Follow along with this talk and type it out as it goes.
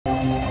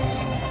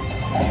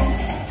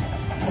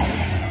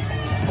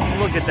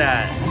Look at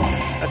that.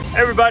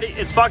 Everybody,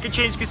 it's Pocket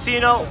Change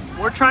Casino.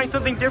 We're trying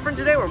something different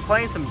today. We're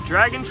playing some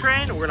Dragon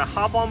Train. We're gonna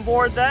hop on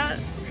board that.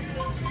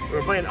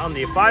 We're playing on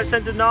the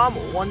 5-cent denom,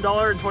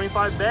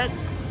 $1.25 bet.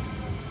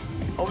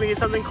 Hope we get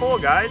something cool,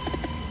 guys.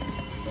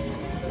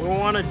 We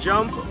want to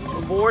jump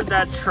aboard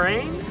that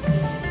train.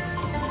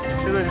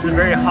 Seems like it's a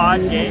very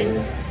hot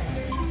game,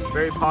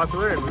 very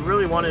popular, and we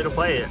really wanted to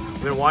play it.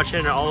 We've been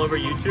watching it all over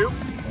YouTube.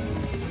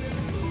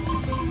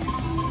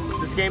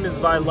 This game is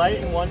by Light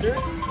and Wonder.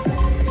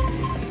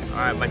 All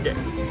right, my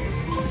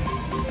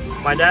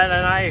dad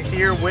and I are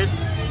here with.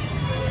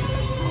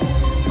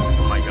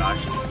 Oh my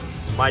gosh,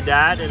 my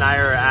dad and I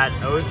are at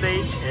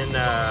Osage in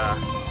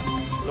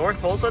North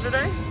Tulsa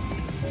today.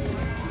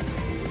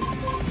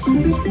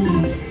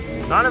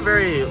 Not a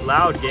very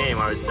loud game,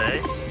 I would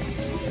say.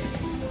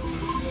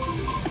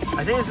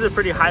 I think this is a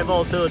pretty high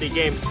volatility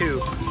game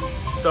too.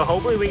 So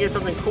hopefully we get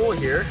something cool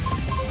here.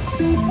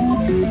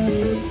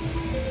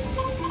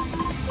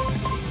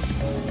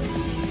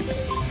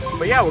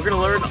 But yeah, we're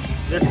gonna learn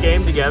this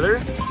game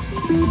together.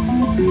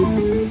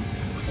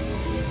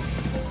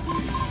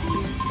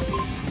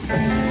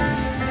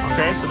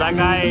 Okay, so that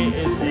guy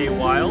is a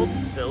wild,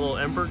 the little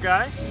emperor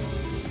guy.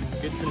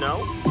 Good to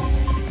know.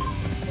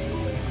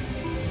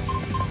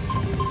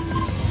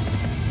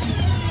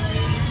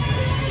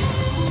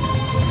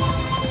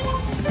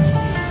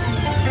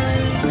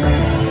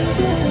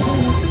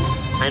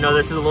 I know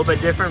this is a little bit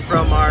different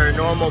from our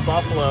normal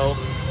buffalo,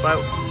 but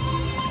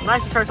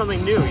nice to try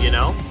something new, you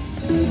know?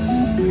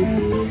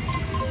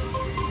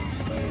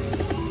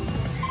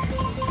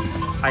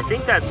 I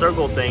think that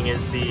circle thing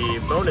is the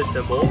bonus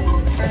symbol.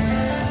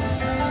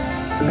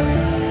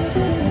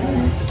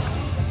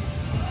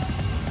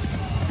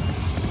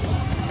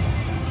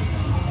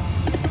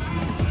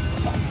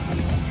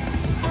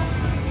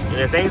 And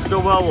if things go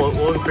well,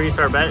 we'll increase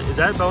our bet. Is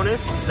that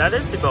bonus? That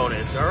is the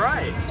bonus. All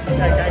right.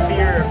 Can I see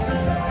your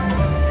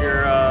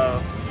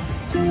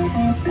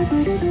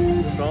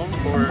phone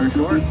for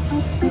short?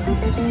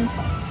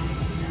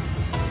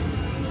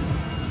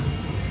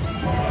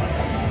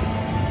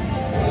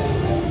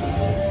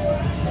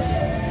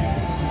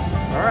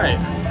 All right,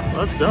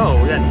 let's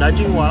go. We got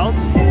nudging wilds.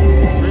 6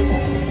 minutes.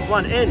 Come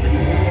on, in.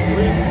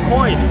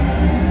 Coin.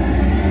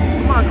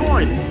 Come on,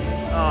 coin.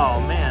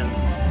 Oh man.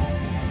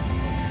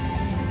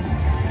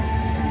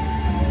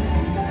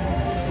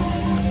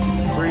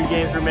 Three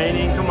games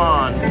remaining. Come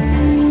on.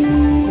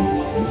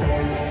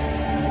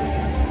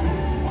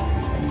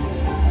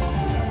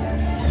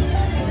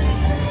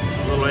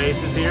 Little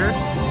aces here.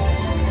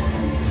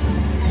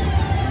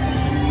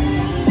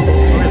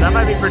 Okay, that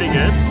might be pretty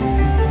good.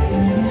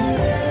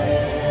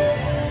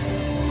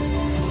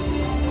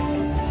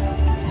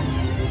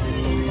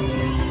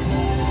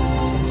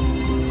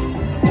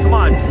 Come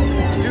on,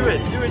 do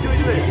it.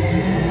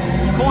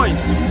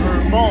 Coins or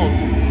balls.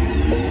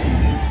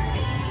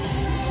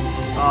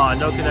 Oh,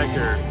 no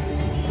connector.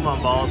 Come on,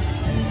 balls.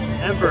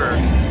 Emperor.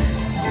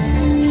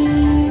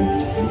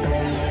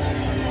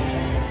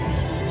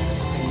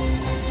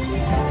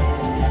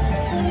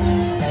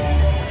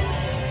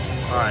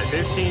 All right,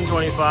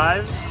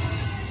 15.25.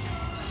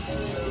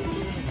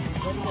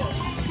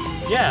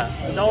 Yeah,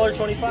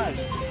 $1.25.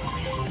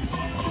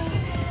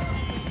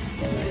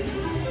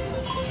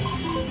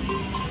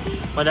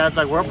 My dad's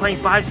like, we're playing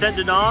 5-cent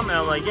denom, and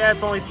I'm like, yeah,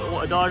 it's only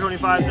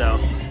 $1.25 though.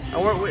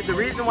 And the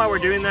reason why we're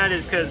doing that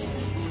is because,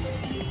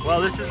 well,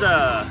 this is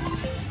a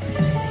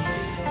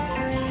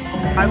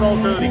high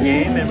volatility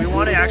game, and we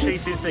want to actually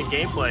see some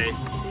gameplay.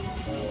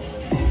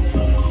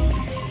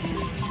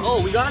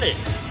 Oh, we got it!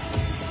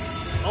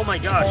 Oh my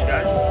gosh,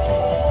 guys!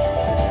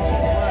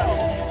 Wow.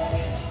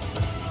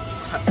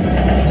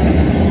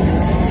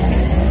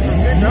 Some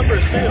good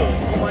numbers too.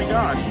 Oh my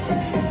gosh!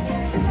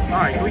 All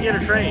right, can we get a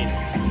train?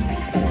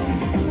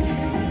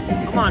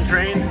 Come on,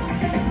 train.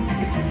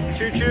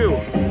 Choo choo.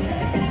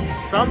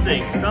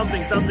 Something.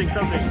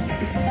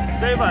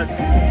 Save us.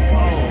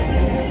 Oh.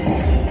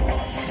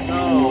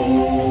 No.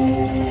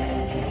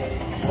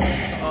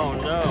 Oh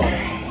no.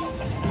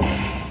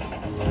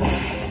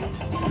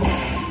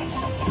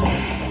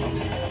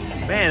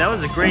 Man, that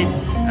was a great,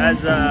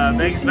 as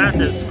Vegas Matt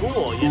says,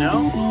 school, you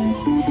know?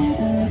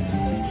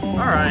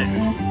 Alright.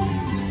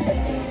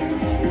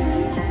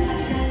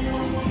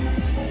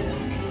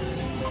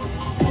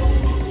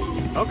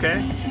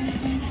 Okay.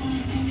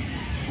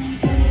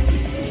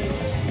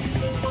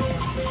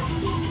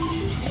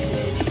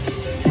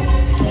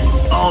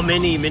 Oh,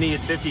 mini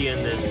is 50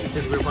 in this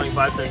because we were playing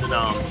 5-cent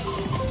denom.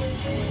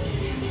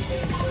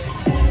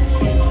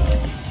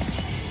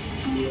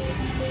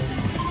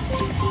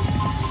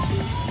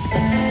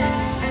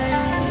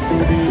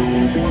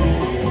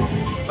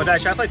 But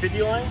should I play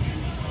 50 lines?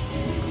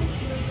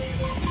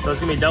 So it's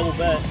gonna be double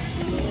bet.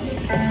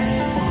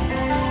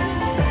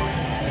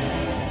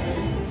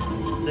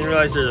 Didn't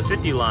realize there's a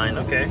 50 line.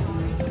 Okay.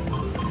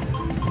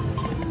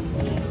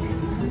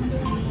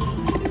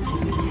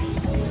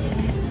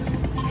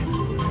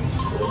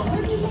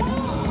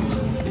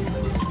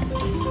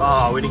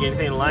 Oh, we didn't get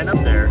anything to line up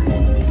there.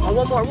 Oh,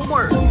 one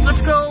more.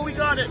 Let's go. We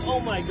got got it. Oh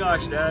my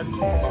gosh, Dad.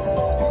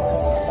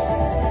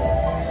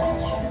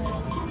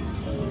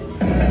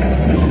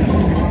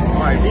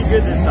 All right, be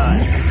good this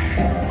time.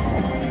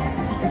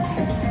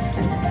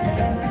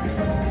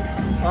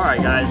 All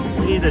right, guys,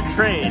 we need a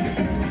train.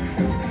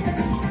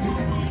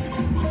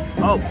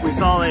 Oh, we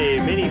saw a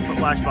mini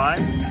flash by.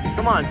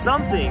 Come on,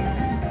 something.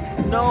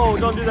 No,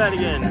 don't do that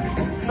again.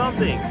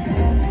 Something.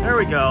 There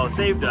we go,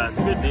 saved us,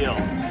 good deal.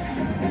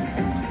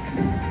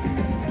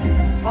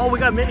 Oh, we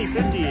got mini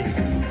 50.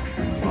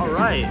 All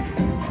right.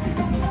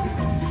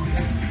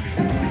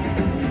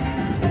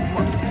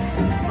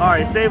 All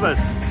right, save us.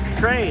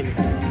 Train.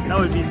 That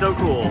would be so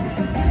cool.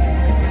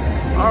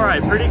 All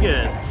right, pretty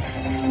good.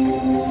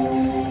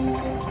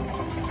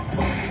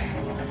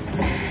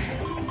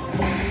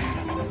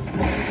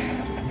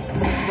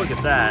 Look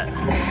at that.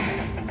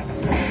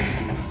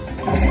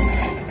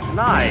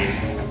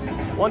 Nice.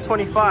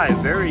 125,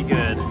 very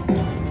good.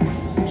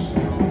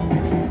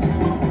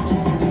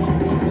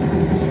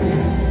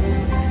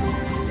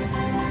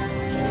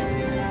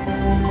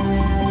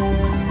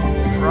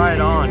 Right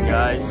on,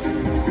 guys.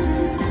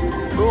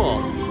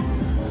 Cool.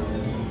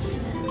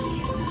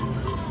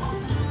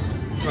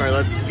 All right,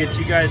 let's get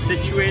you guys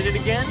situated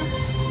again.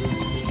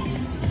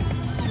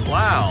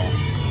 Wow.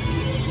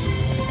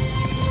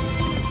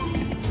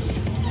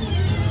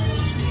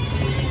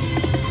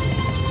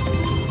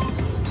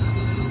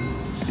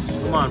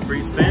 Come on,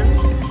 free spins.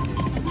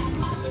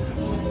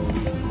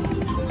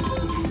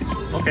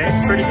 Okay,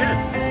 pretty good.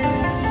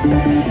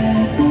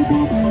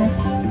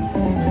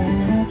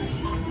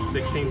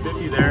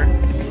 1650 there.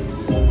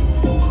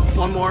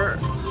 One more.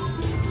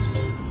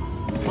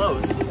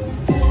 Close.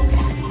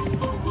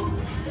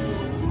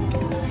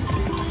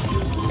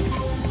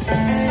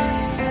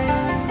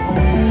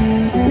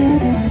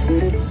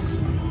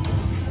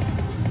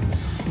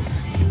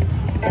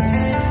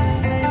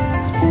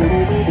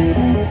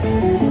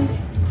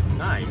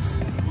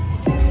 Nice.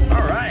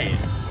 All right.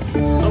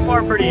 So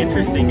far, pretty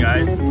interesting,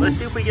 guys. Let's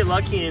see if we get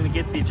lucky and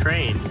get the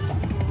train.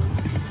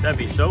 That'd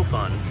be so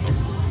fun.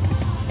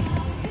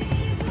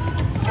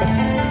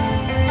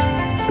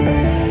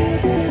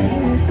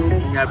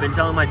 Yeah, I've been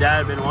telling my dad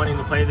I've been wanting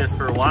to play this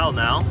for a while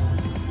now.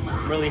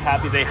 I'm really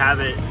happy they have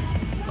it.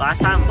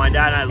 Last time my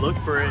dad and I looked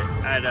for it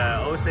at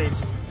Osage,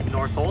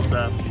 North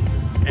Tulsa,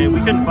 and we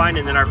couldn't find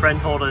it. And then our friend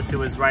told us it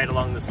was right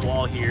along this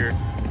wall here.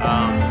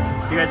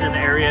 If you guys are in the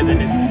area,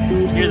 then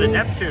it's near the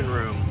Neptune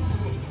room.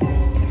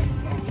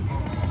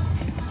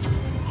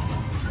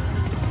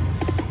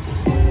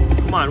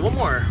 Come on, one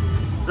more.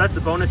 So that's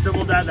a bonus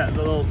symbol, Dad, that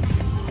little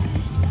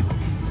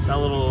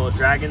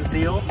dragon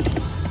seal.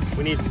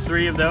 We need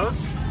 3 of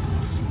those.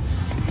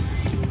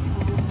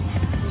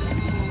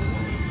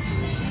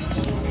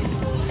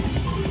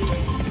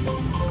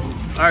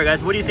 All right,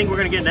 guys, what do you think we're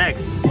gonna get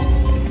next?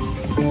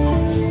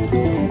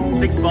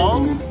 6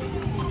 balls?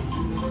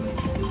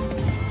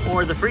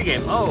 Or the free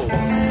game? Oh.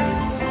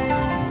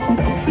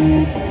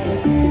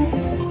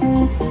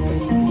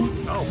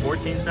 Oh,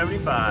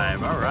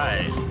 1475, all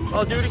right.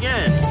 I'll do it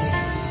again.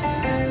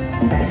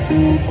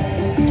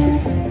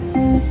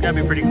 Gotta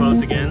be pretty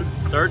close again.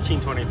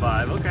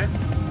 1325, okay.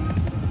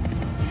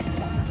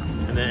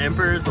 And then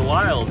Emperor's the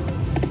Wild.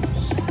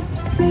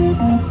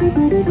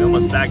 We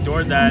almost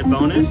backdoored that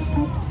bonus.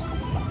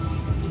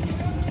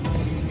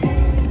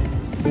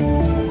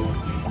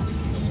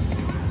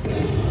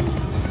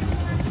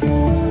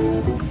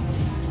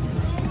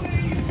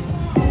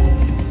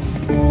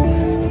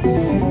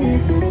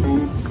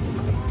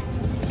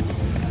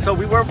 So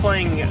we were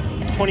playing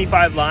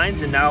 25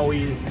 lines and now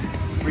we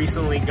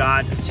recently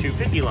got to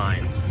 50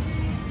 lines.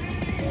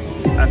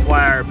 That's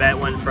why our bet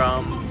went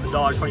from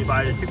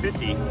 $1.25 to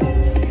 $2.50.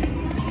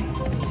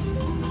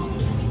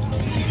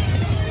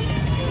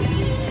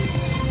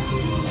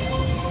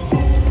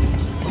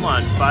 Come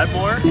on, 5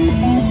 more.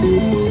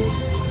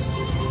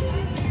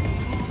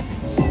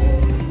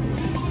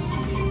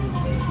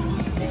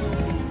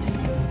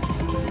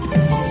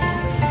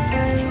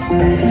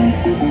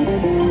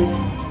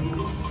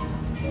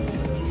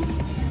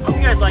 Hope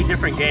you guys like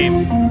different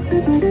games.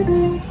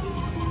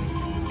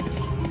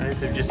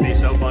 This would just be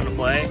so fun to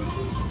play.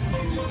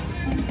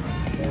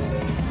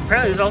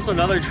 Apparently there's also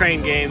another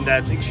train game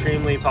that's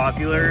extremely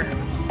popular.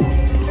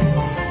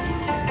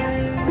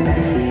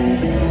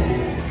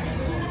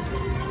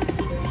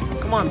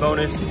 Come on,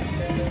 bonus.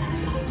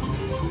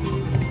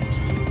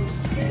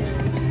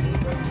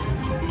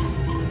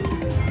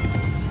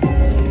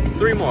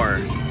 Three more.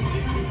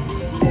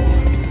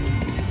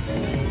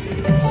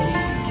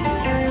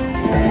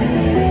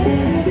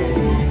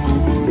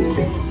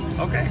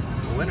 Okay,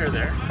 winner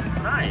there.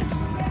 Nice.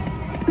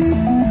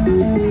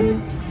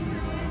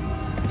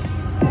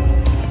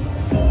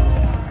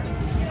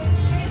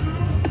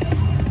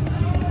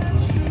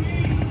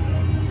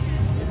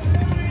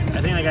 I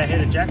think I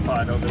hit a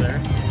jackpot over there.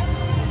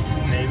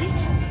 Maybe.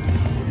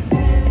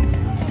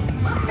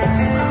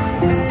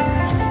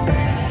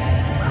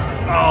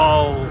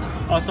 Oh,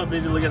 also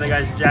busy looking at the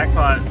guy's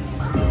jackpot.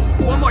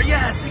 One more,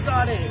 yes, we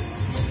got it.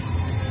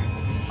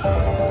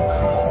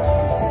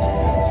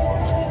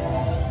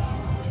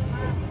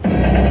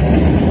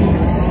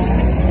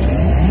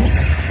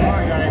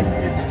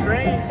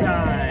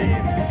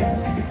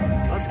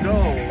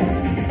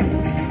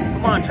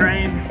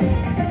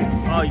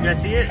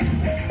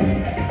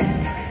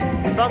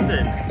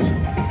 Something.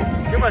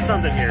 Give us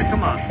something here.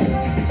 Come on.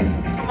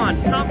 Come on,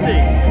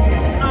 something.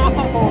 No.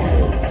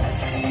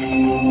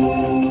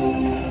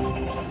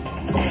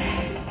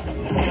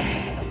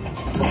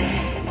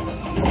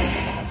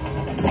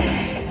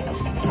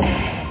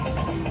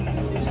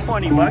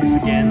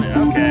 $20 again.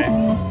 Okay.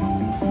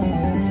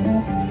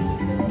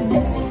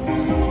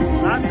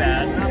 Not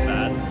bad. Not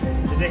bad.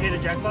 Did they hit a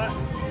jackpot?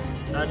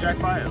 Not a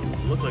jackpot. It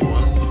looked like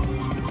one.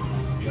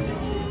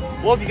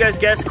 Well, if you guys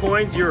guessed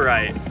coins, you're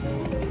right.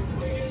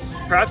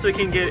 Perhaps we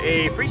can get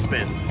a free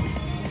spin.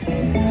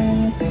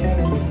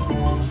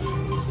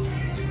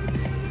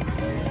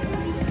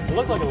 It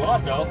looked like a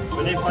lot though.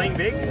 Were they playing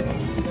big?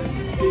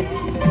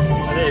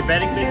 Are they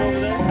betting big over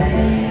there?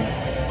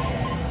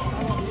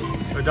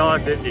 For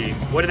 $1.50.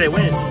 What did they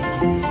win?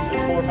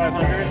 $400 or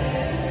 $500?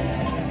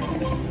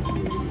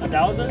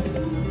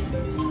 $1,000?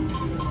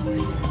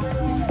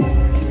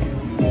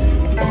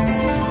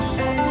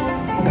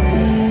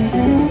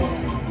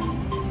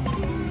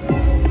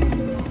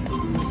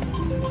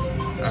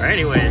 Alright,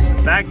 anyways,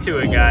 back to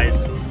it,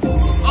 guys.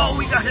 Oh,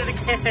 we got it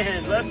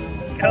again! Let's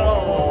go!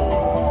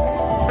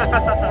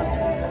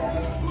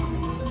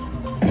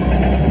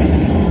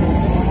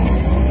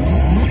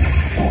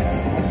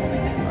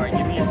 Alright,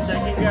 give me a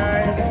second,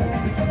 guys.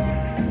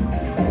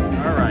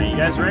 Alright, you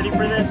guys ready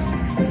for this?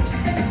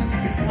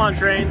 Come on,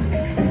 train.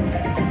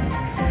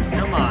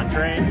 Come on,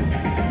 train.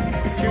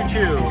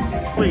 Choo-choo.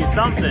 Please,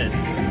 something.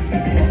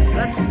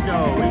 Let's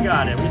go. We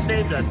got it. We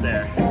saved us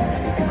there.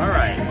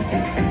 Alright.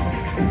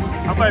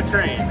 How about a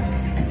train?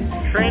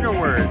 Train or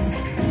words?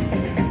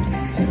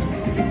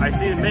 I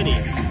see the mini.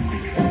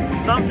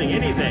 Something,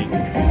 anything.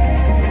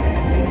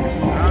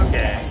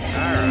 Okay,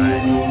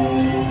 alright.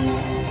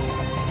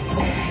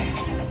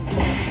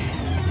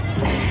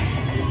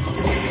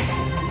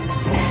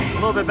 A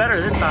little bit better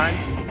this time.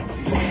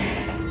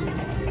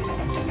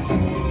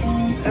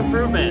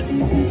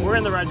 Improvement. We're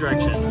in the right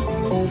direction.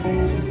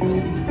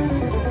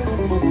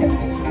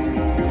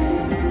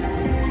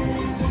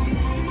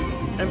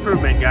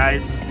 Improvement,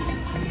 guys.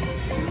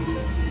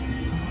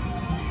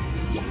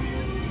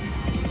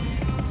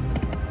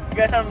 You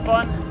guys having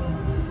fun?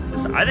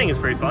 I think it's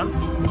pretty fun.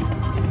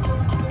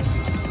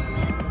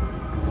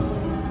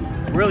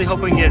 Really hope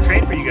we can get a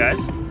train for you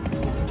guys.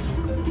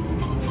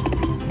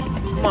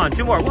 Come on,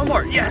 two more, one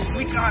more. Yes,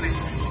 we got it.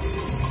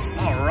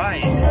 All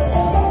right.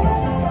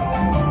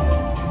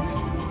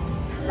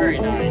 Very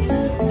nice.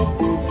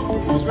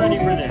 Who's ready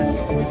for this?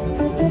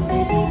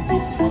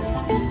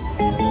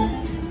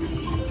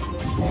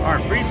 All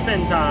right, free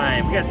spin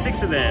time. We got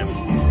 6 of them.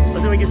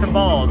 Let's see if we get some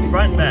balls,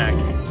 front and back.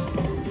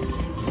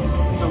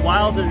 The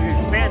wild is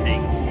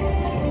expanding.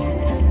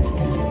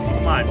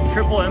 Come on,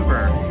 triple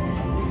emperor.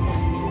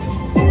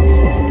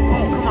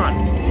 Oh, come on.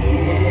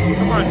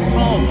 Come on,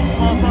 balls.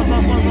 Balls, balls,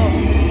 balls, balls, balls.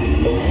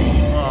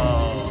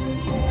 Oh,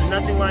 there's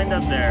nothing lined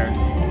up there.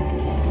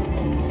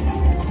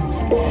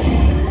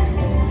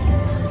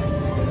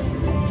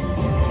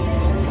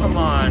 Come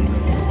on.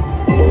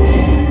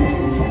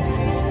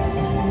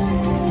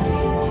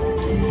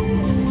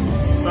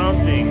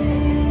 Something.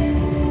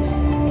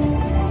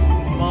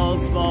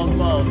 Balls, balls,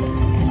 balls.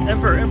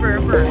 Emperor, emperor,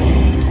 emperor.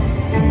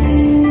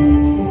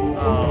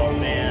 Oh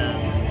man.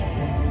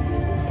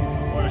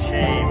 What a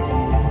shame.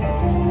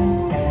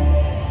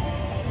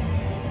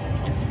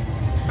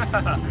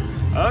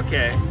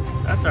 Okay,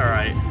 that's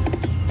alright.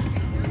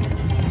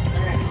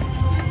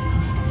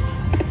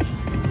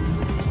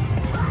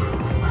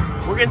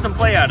 We're getting some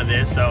play out of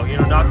this, so, you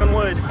know, knock on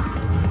wood.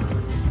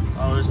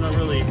 Oh, there's not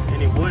really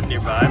any wood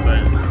nearby,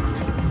 but...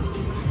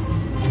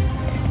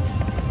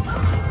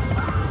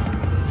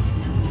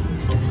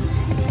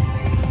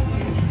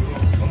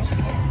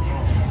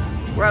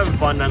 we're having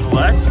fun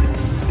nonetheless.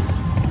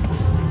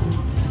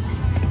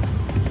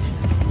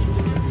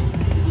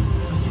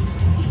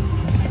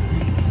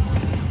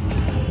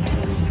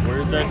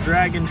 Where's that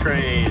dragon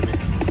train?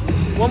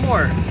 One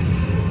more.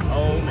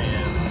 Oh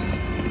man.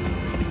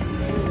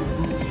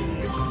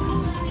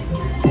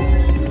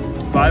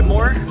 5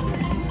 more.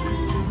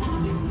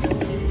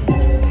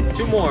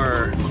 2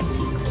 more.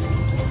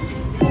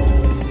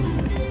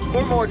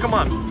 4 more, come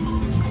on.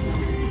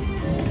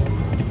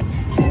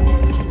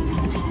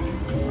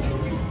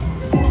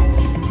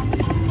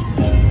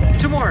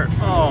 More.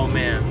 Oh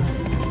man.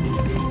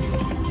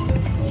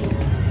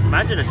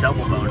 Imagine a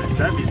double bonus.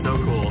 That'd be so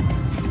cool.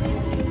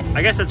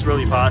 I guess that's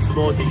really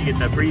possible because you get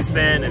the free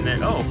spin and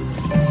then oh,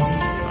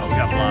 we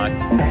got blocked.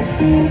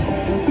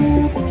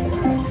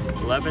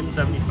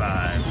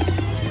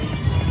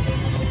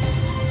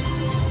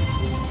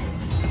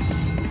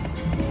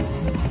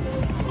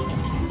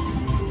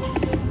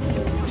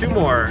 $11.75. Two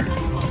more.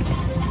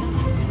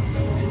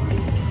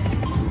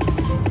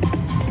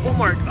 One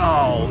more.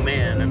 Oh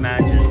man,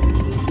 imagine.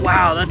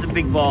 Wow, that's a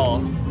big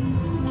ball.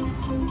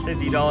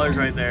 $50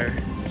 right there.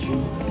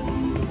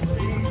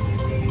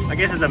 I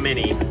guess it's a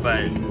mini,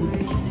 but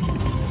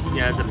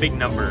yeah, it's a big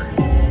number.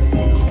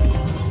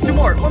 2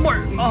 more, 1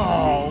 more.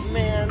 Oh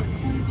man.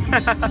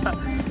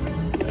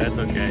 That's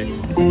okay.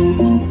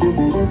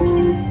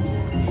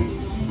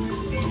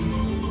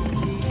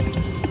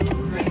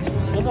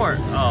 One more.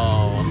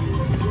 Oh.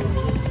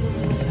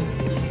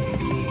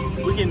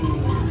 We can...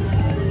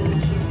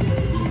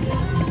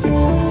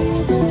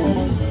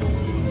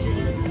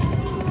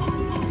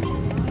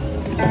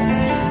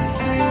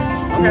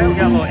 Okay, we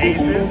got little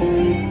aces.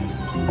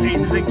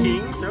 Aces and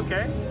kings,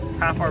 okay.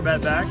 Half our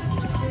bet back.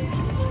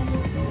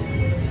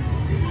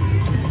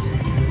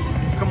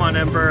 Come on,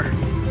 Emperor.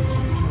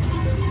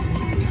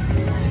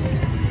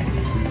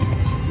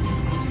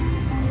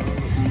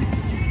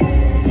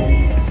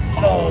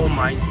 Oh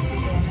my.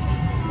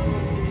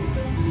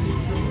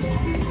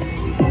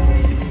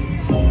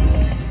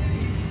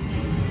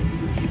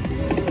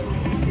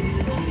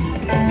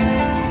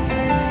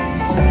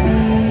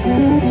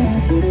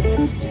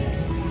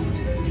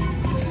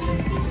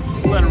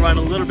 Let it run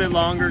a little bit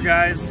longer,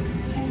 guys.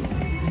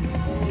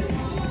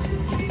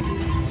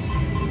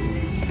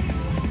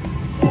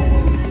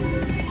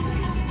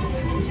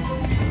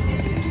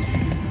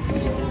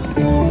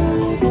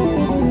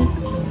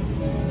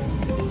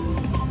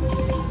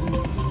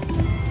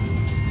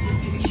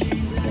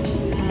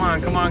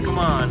 Come on, come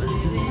on.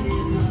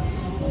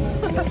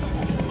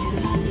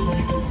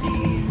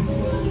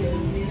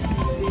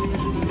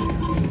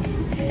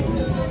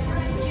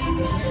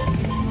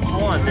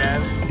 Come on,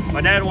 Dad.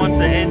 My dad wants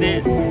to end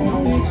it. I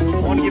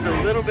want to give it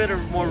a little bit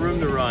of more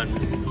room to run. You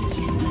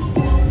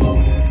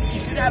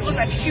see that? Look,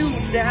 that's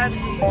huge, Dad.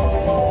 Give me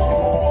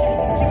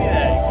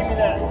that. Give me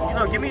that. You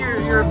know, give me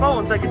your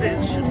phone so I can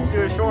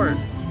do a short.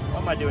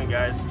 What am I doing,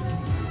 guys?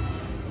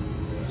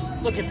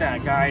 Look at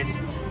that, guys.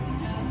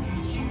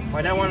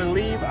 My dad wanted to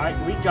leave.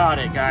 We got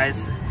it,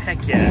 guys.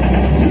 Heck yeah.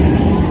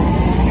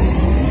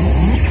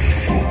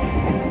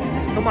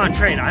 Come on,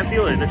 train. I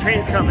feel it. The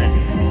train's coming.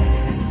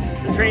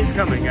 The train's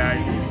coming,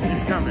 guys.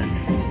 It's coming.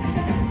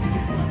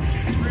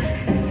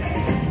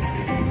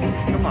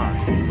 Come on.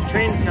 The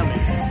train's coming.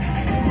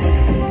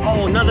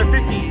 Oh, another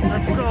 50.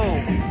 Let's go.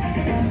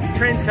 The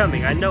train's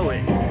coming. I know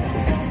it.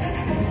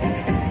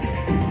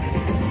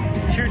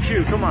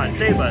 Choo-choo. Come on.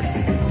 Save us.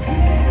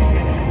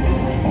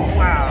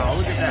 Wow,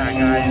 look at that,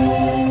 guys.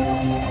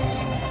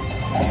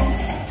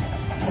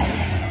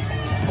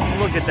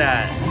 Look at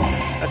that.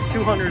 That's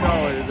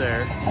 $200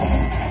 there.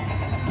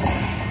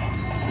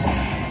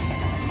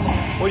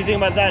 What do you think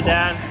about that,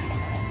 Dad?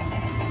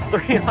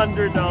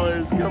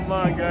 $300. Come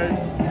on,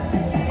 guys.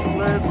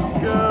 Let's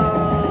go.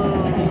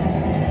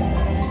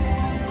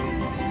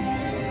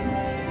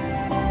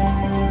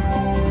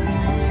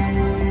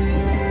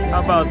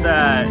 How about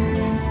that?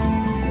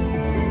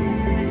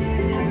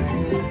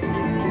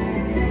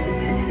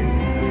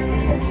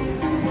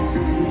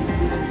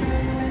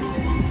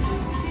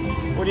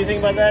 What do you think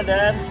about that,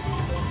 Dad?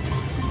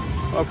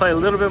 I'll play a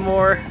little bit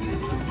more.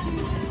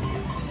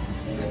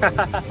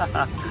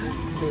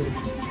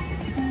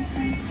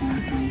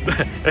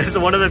 This is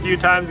one of the few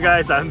times,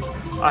 guys, I'm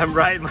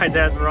right, my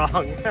dad's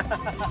wrong.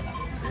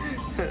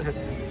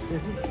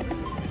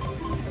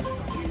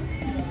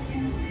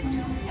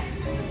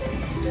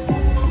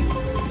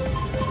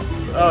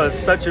 Oh, it's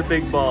such a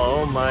big ball.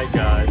 Oh my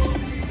gosh.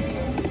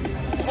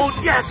 Oh,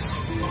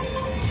 yes!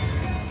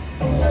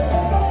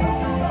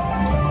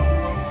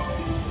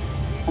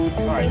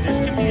 Alright, this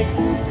could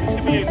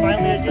be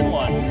finally a good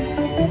one.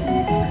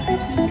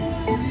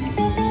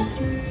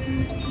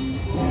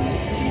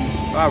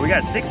 Wow, we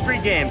got 6 free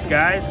games,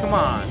 guys. Come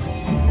on.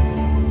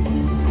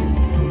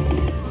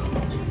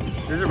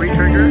 There's a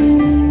re-trigger.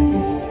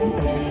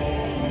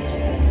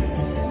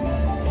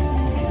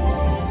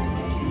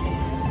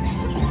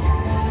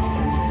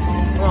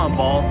 Come on,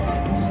 ball.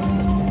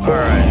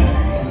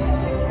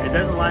 Alright. It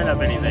doesn't line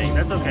up anything.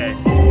 That's okay.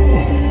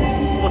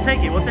 We'll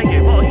take it. We'll take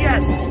it. Oh,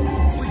 yes!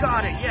 We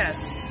got it.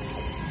 Yes!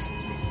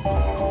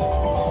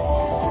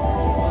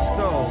 Let's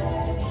go.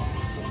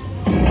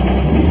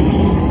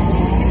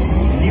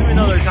 Even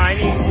though they're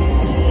tiny,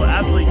 we'll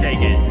absolutely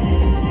take it.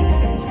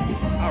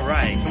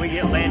 Alright, can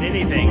we land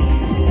anything?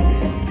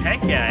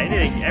 Heck yeah,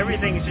 anything.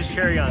 Everything is just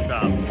cherry on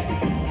top.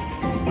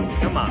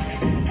 Come on.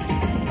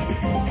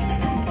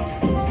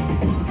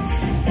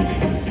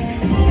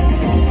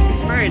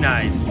 Very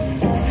nice.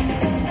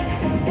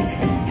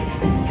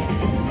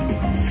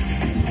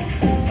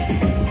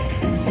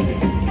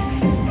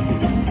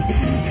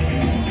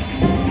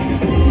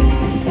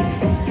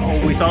 Oh,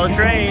 we saw the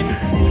train.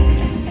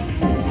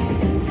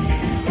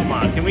 Come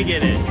on, can we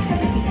get it?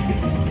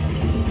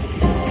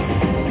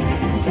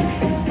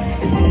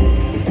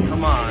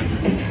 Come on.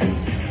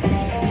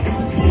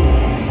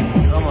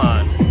 Come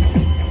on.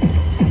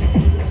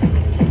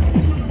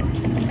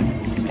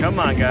 Come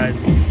on, guys.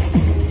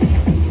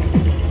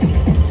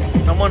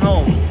 Someone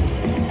home.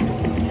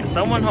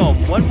 Someone home.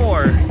 One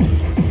more.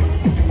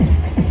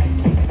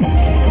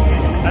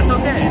 That's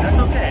okay. That's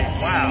okay.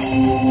 Wow.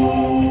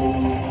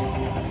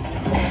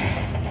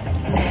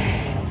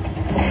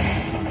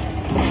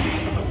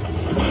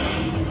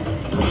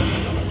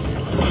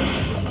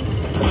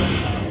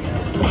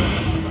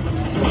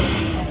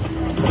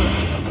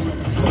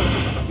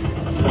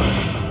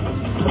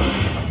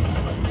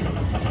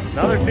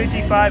 Another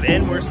 55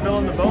 and we're still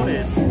in the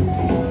bonus.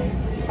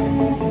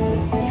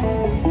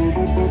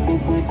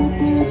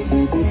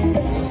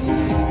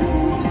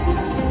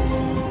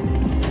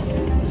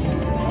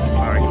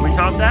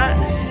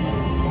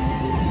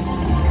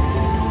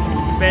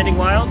 Expanding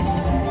Wilds.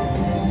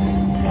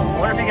 I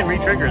wonder if you can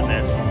re-trigger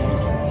this.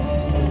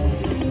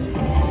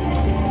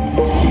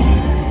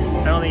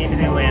 I don't think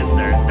anything lands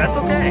there. That's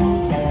okay.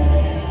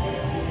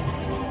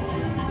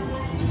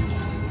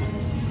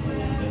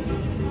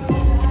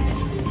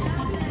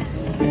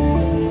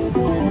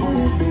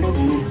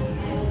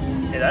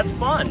 Hey, that's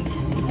fun.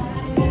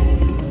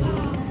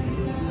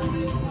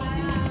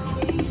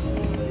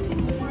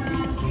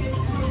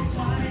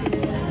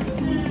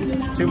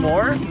 Two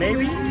more,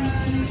 maybe?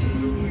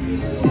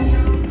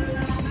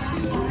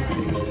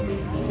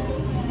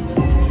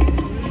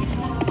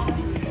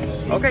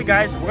 Okay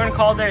guys, we're gonna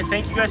call it there.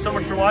 Thank you guys so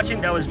much for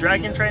watching. That was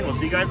Dragon Train. We'll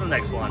see you guys in the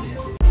next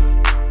one.